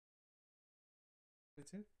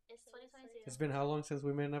2022? It's 2022. It's been how long since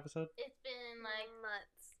we made an episode? It's been like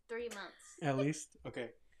months. 3 months. At least? Okay.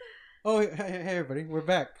 Oh, hey everybody. We're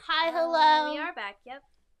back. Hi, hello. We are back, yep.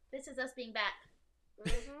 This is us being back.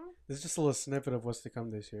 This is just a little snippet of what's to come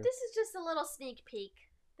this year. This is just a little sneak peek.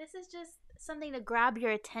 This is just something to grab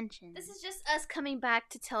your attention. This is just us coming back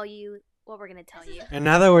to tell you what we're going to tell you. And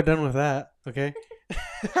now that we're done with that, okay?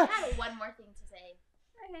 I had one more thing to say.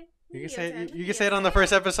 Okay. You can say it on the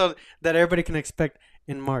first episode that everybody can expect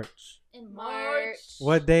in March. In March.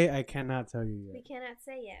 What day? I cannot tell you We yet. cannot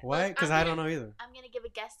say yet. Why? Because I don't know either. I'm going to give a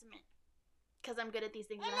guesstimate. Because I'm good at these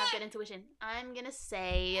things and I have good intuition. I'm going to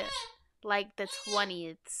say like the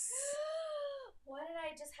 20th. Why did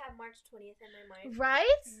I just have March 20th in my mind? Right?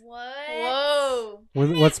 What? Whoa.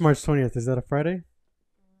 What's March 20th? Is that a Friday?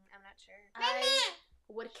 I'm not sure. I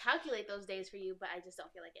would calculate those days for you, but I just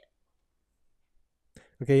don't feel like it.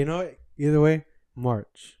 Okay, you know what? Either way,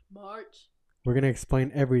 March. March. We're going to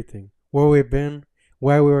explain everything. Where we've been,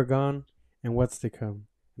 why we were gone, and what's to come.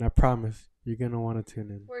 And I promise you're going to want to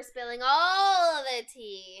tune in. We're spilling all of the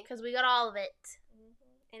tea. Because we got all of it.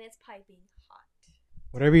 And it's piping hot.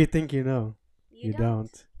 Whatever you think you know, you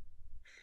don't.